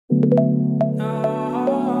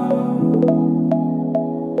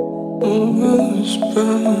world is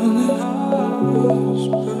burning.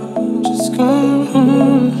 Just come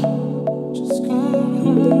home.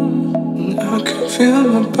 And I can feel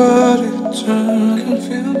my body turn.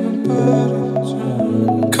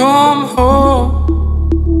 Come home.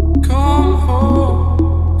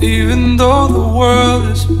 Even though the world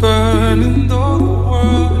is burning,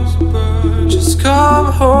 just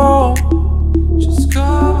come home.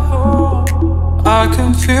 I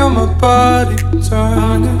can feel my body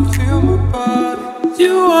turn.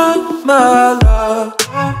 You are my love.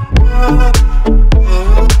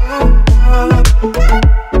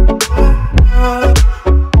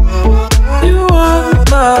 You are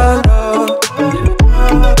my love.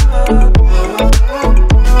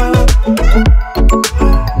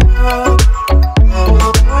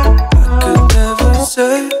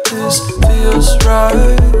 This feels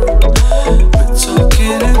right. We're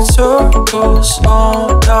talking in circles all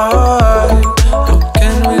night. How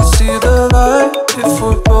can we see the light if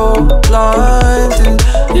we're both blinded?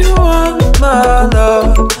 You are my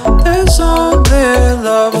love. There's only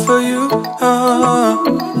love for you.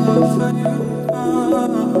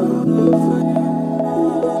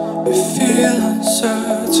 We feel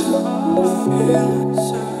uncertain.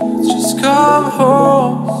 Just come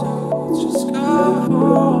home.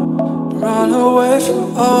 Run away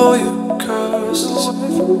from all your curses.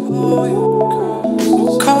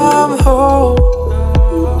 Come home.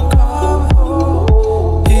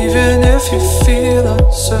 Even if you feel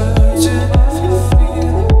uncertain,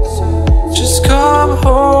 just come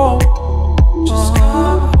home.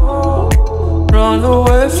 Run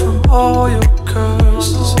away from all your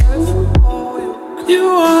curses. You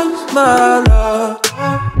are my love.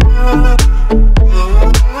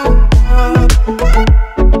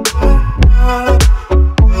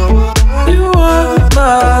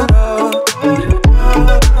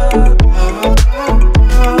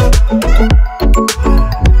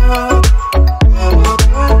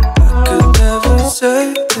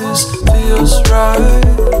 Right.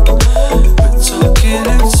 We're talking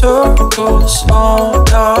in circles all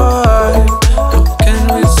night.